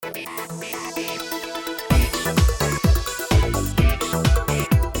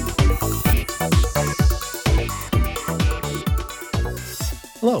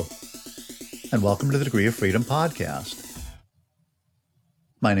Hello, and welcome to the Degree of Freedom podcast.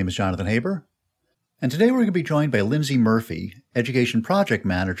 My name is Jonathan Haber, and today we're going to be joined by Lindsay Murphy, Education Project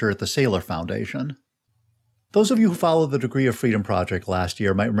Manager at the Saylor Foundation. Those of you who followed the Degree of Freedom project last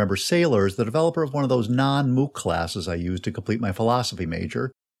year might remember Saylor as the developer of one of those non-MOOC classes I used to complete my philosophy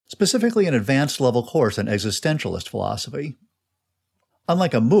major, specifically an advanced level course in existentialist philosophy.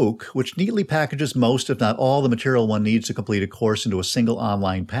 Unlike a MOOC, which neatly packages most, if not all, the material one needs to complete a course into a single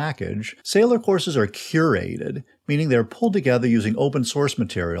online package, Saylor courses are curated, meaning they're pulled together using open source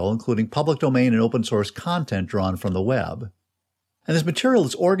material, including public domain and open source content drawn from the web. And this material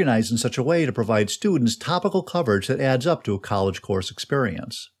is organized in such a way to provide students topical coverage that adds up to a college course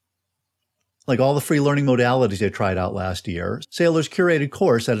experience. Like all the free learning modalities I tried out last year, Saylor's curated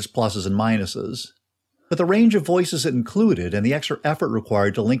course had its pluses and minuses. But the range of voices it included and the extra effort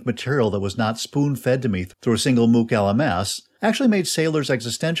required to link material that was not spoon-fed to me through a single MOOC LMS actually made Saylor's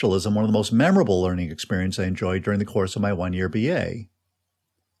existentialism one of the most memorable learning experiences I enjoyed during the course of my one-year BA.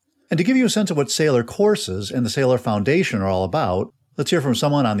 And to give you a sense of what Saylor courses and the Saylor Foundation are all about, let's hear from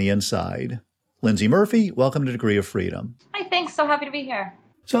someone on the inside. Lindsay Murphy, welcome to Degree of Freedom. Hi, thanks. So happy to be here.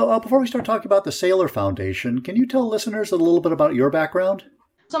 So before we start talking about the Saylor Foundation, can you tell listeners a little bit about your background?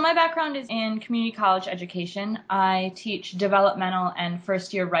 So my background is in community college education. I teach developmental and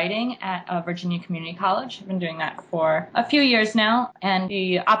first-year writing at Virginia Community College. I've been doing that for a few years now, and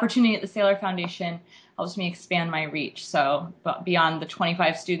the opportunity at the Saylor Foundation helps me expand my reach. So beyond the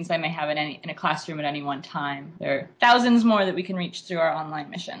 25 students I may have in a classroom at any one time, there are thousands more that we can reach through our online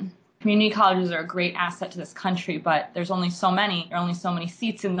mission. Community colleges are a great asset to this country, but there's only so many. There are only so many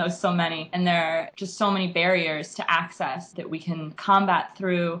seats in those so many, and there are just so many barriers to access that we can combat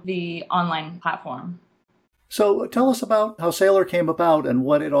through the online platform. So tell us about how Saylor came about and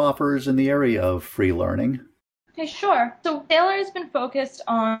what it offers in the area of free learning. Okay, sure. So Saylor has been focused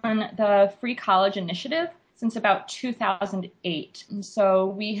on the Free College Initiative since about 2008. And so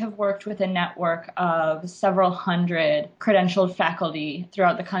we have worked with a network of several hundred credentialed faculty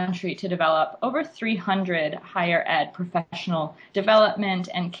throughout the country to develop over 300 higher ed professional development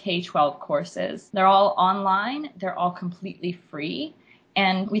and K-12 courses. They're all online. They're all completely free.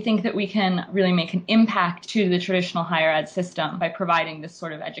 And we think that we can really make an impact to the traditional higher ed system by providing this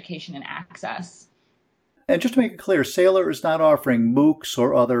sort of education and access. And just to make it clear, Saylor is not offering MOOCs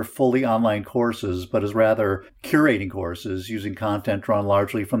or other fully online courses, but is rather curating courses using content drawn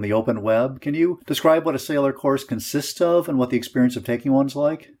largely from the open web. Can you describe what a Saylor course consists of and what the experience of taking one's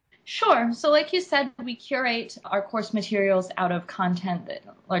like? Sure. So like you said, we curate our course materials out of content that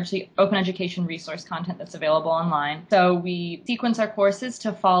largely open education resource content that's available online. So we sequence our courses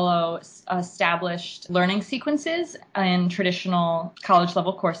to follow established learning sequences in traditional college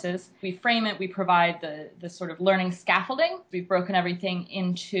level courses. We frame it, we provide the sort of learning scaffolding. We've broken everything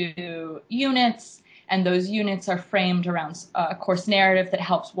into units, and those units are framed around a course narrative that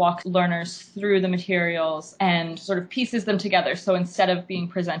helps walk learners through the materials and sort of pieces them together. So instead of being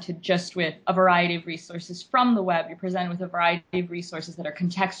presented just with a variety of resources from the web, you're presented with a variety of resources that are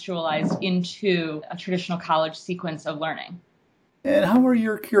contextualized into a traditional college sequence of learning. And how are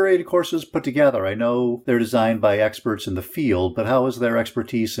your curated courses put together? I know they're designed by experts in the field, but how is their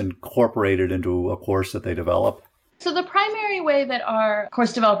expertise incorporated into a course that they develop? So the primary way that our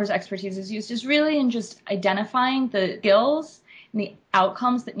course developers' expertise is used is really in just identifying the skills and the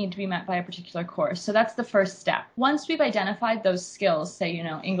outcomes that need to be met by a particular course. So that's the first step. Once we've identified those skills, say,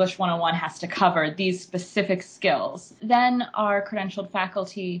 English 101 has to cover these specific skills, then our credentialed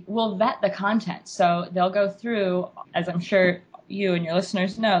faculty will vet the content. So they'll go through, as I'm sure you and your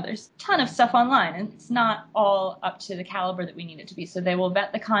listeners know, there's a ton of stuff online, and it's not all up to the caliber that we need it to be. So they will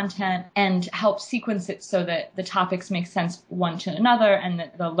vet the content and help sequence it so that the topics make sense one to another and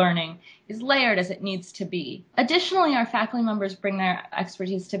that the learning is layered as it needs to be. Additionally, our faculty members bring their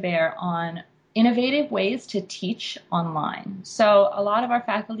expertise to bear on innovative ways to teach online. So a lot of our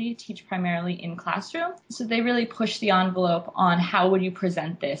faculty teach primarily in classroom. So they really push the envelope on how would you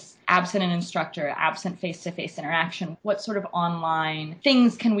present this absent an instructor, absent face-to-face interaction. What sort of online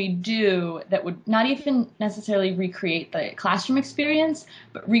things can we do that would not even necessarily recreate the classroom experience,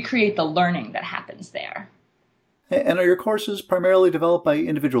 but recreate the learning that happens there. And are your courses primarily developed by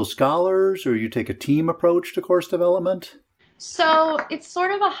individual scholars, or you take a team approach to course development? So it's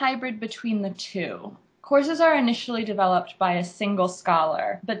sort of a hybrid between the two. Courses are initially developed by a single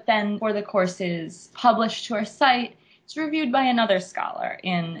scholar, but then for the courses published to our site, it's reviewed by another scholar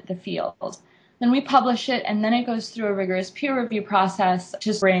in the field. Then we publish it, and then it goes through a rigorous peer review process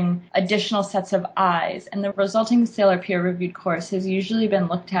to bring additional sets of eyes. And the resulting Sailor peer-reviewed course has usually been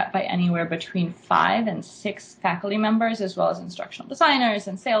looked at by anywhere between 5 and 6 faculty members, as well as instructional designers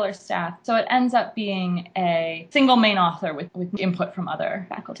and Sailor staff. So it ends up being a single main author with input from other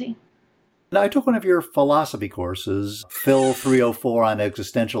faculty. Now, I took one of your philosophy courses, Phil 304 on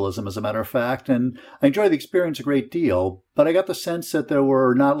existentialism, as a matter of fact, and I enjoyed the experience a great deal, but I got the sense that there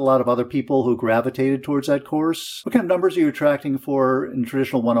were not a lot of other people who gravitated towards that course. What kind of numbers are you attracting for in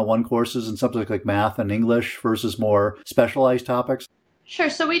traditional 101 courses in subjects like math and English versus more specialized topics? Sure.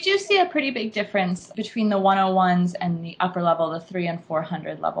 So we do see a pretty big difference between the 101s and the upper level, the 300 and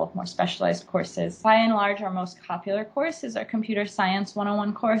 400 level, more specialized courses. By and large, our most popular course is our Computer Science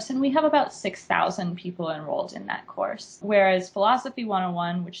 101 course, and we have about 6,000 people enrolled in that course. Whereas Philosophy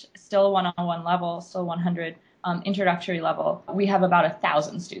 101, which is still a 101 level, still 100 introductory level, we have about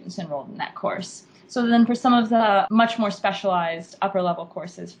 1,000 students enrolled in that course. So then for some of the much more specialized upper level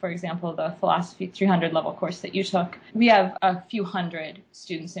courses, for example, the Philosophy 300 level course that you took, we have a few hundred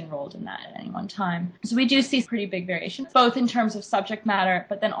students enrolled in that at any one time. So we do see pretty big variations, both in terms of subject matter,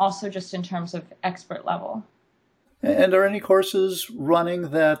 but then also just in terms of expert level. And are any courses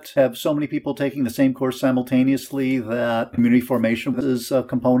running that have so many people taking the same course simultaneously that community formation is a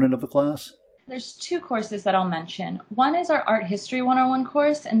component of the class? There's 2 courses that I'll mention. One is our Art History 101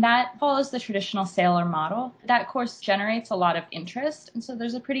 course, and that follows the traditional Sailor model. That course generates a lot of interest, and so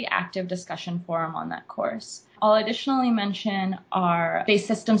there's a pretty active discussion forum on that course. I'll additionally mention our Space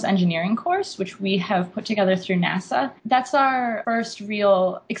Systems Engineering course, which we have put together through NASA. That's our first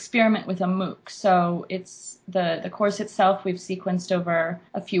real experiment with a MOOC. So it's the course itself we've sequenced over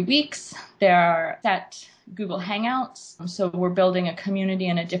a few weeks. There are set Google Hangouts. So we're building a community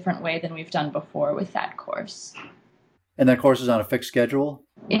in a different way than we've done before with that course. And that course is on a fixed schedule?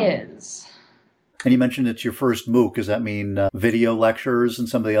 It is. And you mentioned it's your first MOOC. Does that mean video lectures and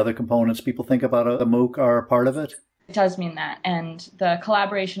some of the other components people think about a MOOC are a part of it? It does mean that. And the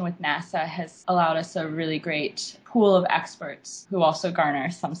collaboration with NASA has allowed us a really great pool of experts who also garner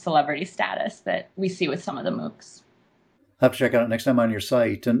some celebrity status that we see with some of the MOOCs. I'll have to check out it next time on your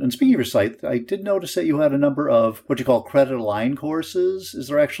site. And speaking of your site, I did notice that you had a number of what you call credit-aligned courses. Is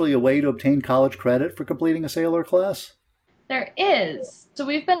there actually a way to obtain college credit for completing a Sailor class? There is. So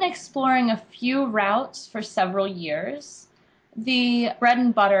we've been exploring a few routes for several years. The bread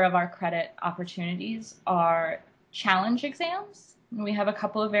and butter of our credit opportunities are challenge exams. We have a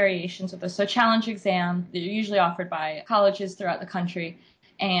couple of variations of this. So challenge exam, they're usually offered by colleges throughout the country,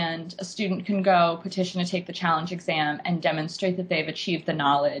 and a student can go petition to take the challenge exam and demonstrate that they've achieved the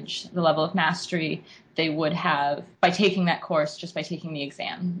knowledge, the level of mastery they would have by taking that course, just by taking the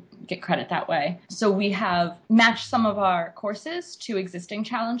exam, get credit that way. So we have matched some of our courses to existing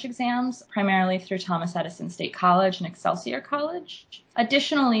challenge exams, primarily through Thomas Edison State College and Excelsior College.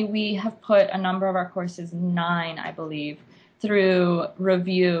 Additionally, we have put a number of our courses, 9, I believe, through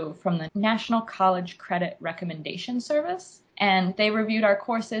review from the National College Credit Recommendation Service. And they reviewed our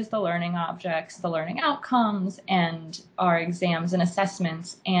courses, the learning objects, the learning outcomes, and our exams and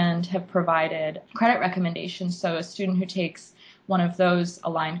assessments, and have provided credit recommendations. So a student who takes one of those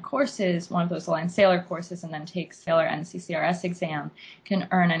aligned courses, one of those aligned Sailor courses, and then takes Sailor NCCRS exam can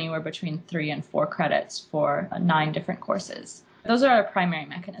earn anywhere between 3 and 4 credits for 9 different courses. Those are our primary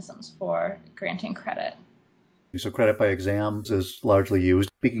mechanisms for granting credit. So credit by exams is largely used.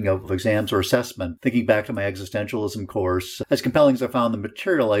 Speaking of exams or assessment, thinking back to my existentialism course, as compelling as I found the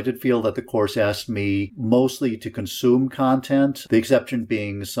material, I did feel that the course asked me mostly to consume content, the exception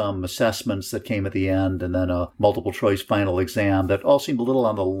being some assessments that came at the end and then a multiple choice final exam that all seemed a little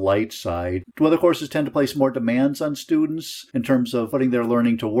on the light side. Do other courses tend to place more demands on students in terms of putting their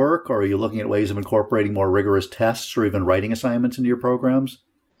learning to work, or are you looking at ways of incorporating more rigorous tests or even writing assignments into your programs?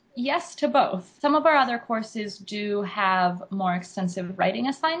 Yes to both. Some of our other courses do have more extensive writing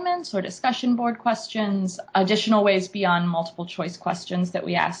assignments or discussion board questions, additional ways beyond multiple choice questions that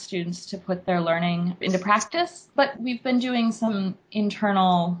we ask students to put their learning into practice. But we've been doing some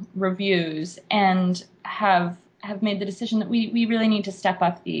internal reviews and have made the decision that we really need to step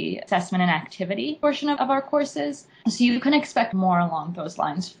up the assessment and activity portion of our courses. So you can expect more along those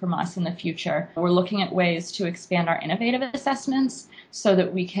lines from us in the future. We're looking at ways to expand our innovative assessments so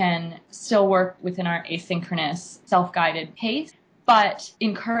that we can still work within our asynchronous, self-guided pace, but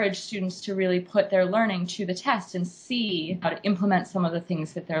encourage students to really put their learning to the test and see how to implement some of the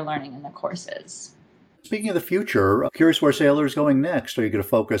things that they're learning in the courses. Speaking of the future, I'm curious where Sailor is going next. Are you going to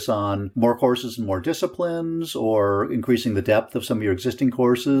focus on more courses and more disciplines, or increasing the depth of some of your existing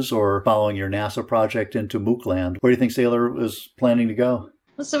courses, or following your NASA project into MOOC land? Where do you think Sailor is planning to go?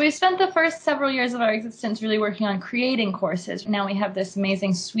 So we spent the first several years of our existence really working on creating courses. Now we have this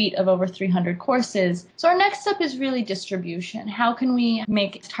amazing suite of over 300 courses. So our next step is really distribution. How can we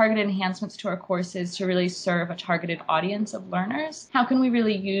make targeted enhancements to our courses to really serve a targeted audience of learners? How can we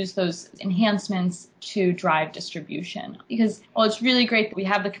really use those enhancements to drive distribution? Because while it's really great that we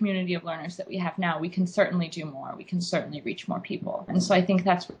have the community of learners that we have now, we can certainly do more. We can certainly reach more people. And so I think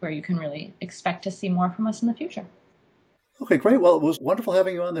that's where you can really expect to see more from us in the future. Okay, great. Well, it was wonderful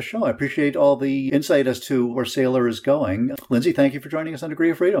having you on the show. I appreciate all the insight as to where Saylor is going. Lindsay, thank you for joining us on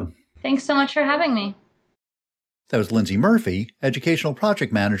Degree of Freedom. Thanks so much for having me. That was Lindsay Murphy, Educational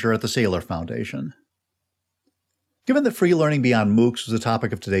Project Manager at the Saylor Foundation. Given that free learning beyond MOOCs was the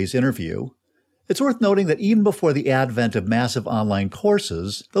topic of today's interview, it's worth noting that even before the advent of massive online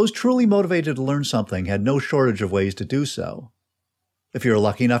courses, those truly motivated to learn something had no shortage of ways to do so. If you're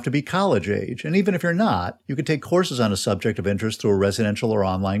lucky enough to be college age, and even if you're not, you can take courses on a subject of interest through a residential or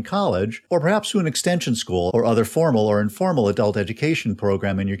online college, or perhaps through an extension school or other formal or informal adult education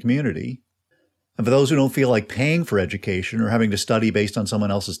program in your community. And for those who don't feel like paying for education or having to study based on someone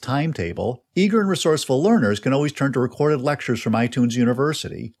else's timetable, eager and resourceful learners can always turn to recorded lectures from iTunes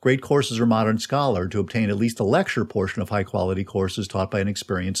University, Great Courses or Modern Scholar, to obtain at least a lecture portion of high-quality courses taught by an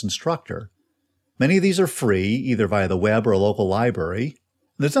experienced instructor. Many of these are free, either via the web or a local library, and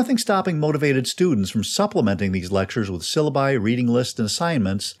there's nothing stopping motivated students from supplementing these lectures with syllabi, reading lists, and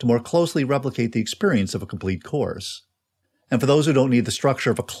assignments to more closely replicate the experience of a complete course. And for those who don't need the structure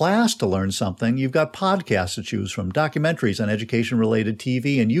of a class to learn something, you've got podcasts to choose from, documentaries on education-related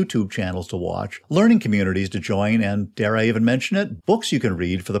TV and YouTube channels to watch, learning communities to join, and, dare I even mention it, books you can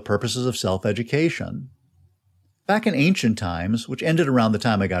read for the purposes of self-education. Back in ancient times, which ended around the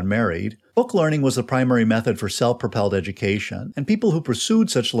time I got married, book learning was the primary method for self-propelled education, and people who pursued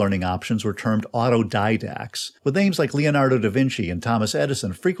such learning options were termed autodidacts, with names like Leonardo da Vinci and Thomas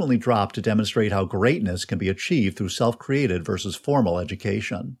Edison frequently dropped to demonstrate how greatness can be achieved through self-created versus formal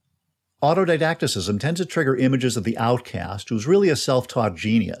education. Autodidacticism tends to trigger images of the outcast, who's really a self-taught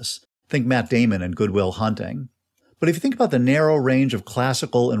genius. Think Matt Damon in Good Will Hunting. But if you think about the narrow range of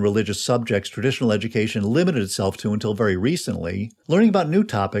classical and religious subjects traditional education limited itself to until very recently, learning about new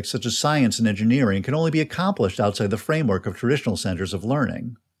topics such as science and engineering can only be accomplished outside the framework of traditional centers of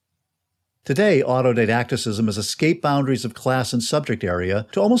learning. Today, autodidacticism has escaped boundaries of class and subject area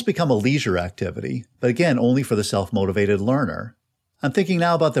to almost become a leisure activity, but again only for the self-motivated learner. I'm thinking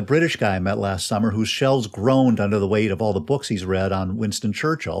now about the British guy I met last summer whose shelves groaned under the weight of all the books he's read on Winston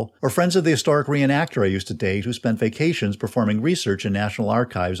Churchill, or friends of the historic reenactor I used to date who spent vacations performing research in National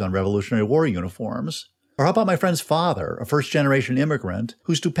Archives on Revolutionary War uniforms. Or how about my friend's father, a first-generation immigrant,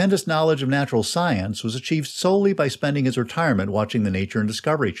 whose stupendous knowledge of natural science was achieved solely by spending his retirement watching the Nature and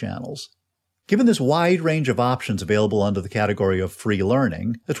Discovery channels. Given this wide range of options available under the category of free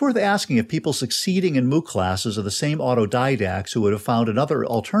learning, it's worth asking if people succeeding in MOOC classes are the same autodidacts who would have found another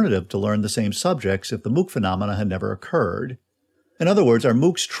alternative to learn the same subjects if the MOOC phenomena had never occurred. In other words, are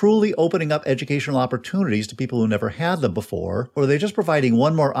MOOCs truly opening up educational opportunities to people who never had them before, or are they just providing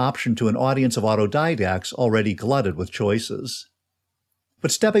one more option to an audience of autodidacts already glutted with choices?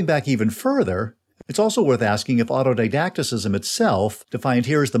 But stepping back even further, it's also worth asking if autodidacticism itself, defined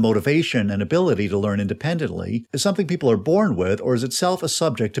here as the motivation and ability to learn independently, is something people are born with, or is itself a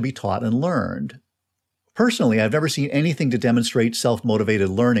subject to be taught and learned? Personally, I've never seen anything to demonstrate self-motivated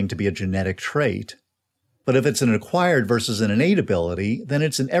learning to be a genetic trait. But if it's an acquired versus an innate ability, then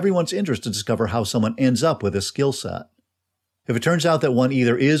it's in everyone's interest to discover how someone ends up with this skill set. If it turns out that one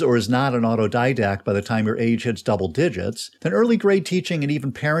either is or is not an autodidact by the time your age hits double digits, then early grade teaching and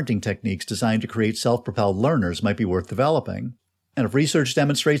even parenting techniques designed to create self-propelled learners might be worth developing. And if research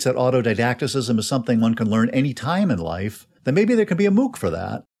demonstrates that autodidacticism is something one can learn any time in life, then maybe there can be a MOOC for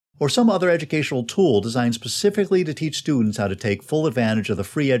that, or some other educational tool designed specifically to teach students how to take full advantage of the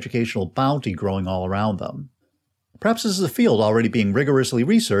free educational bounty growing all around them. Perhaps this is a field already being rigorously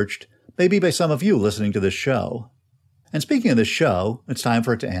researched, maybe by some of you listening to this show. And speaking of this show, it's time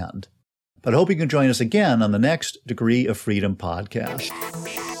for it to end. But I hope you can join us again on the next Degree of Freedom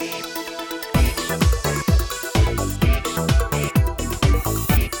podcast.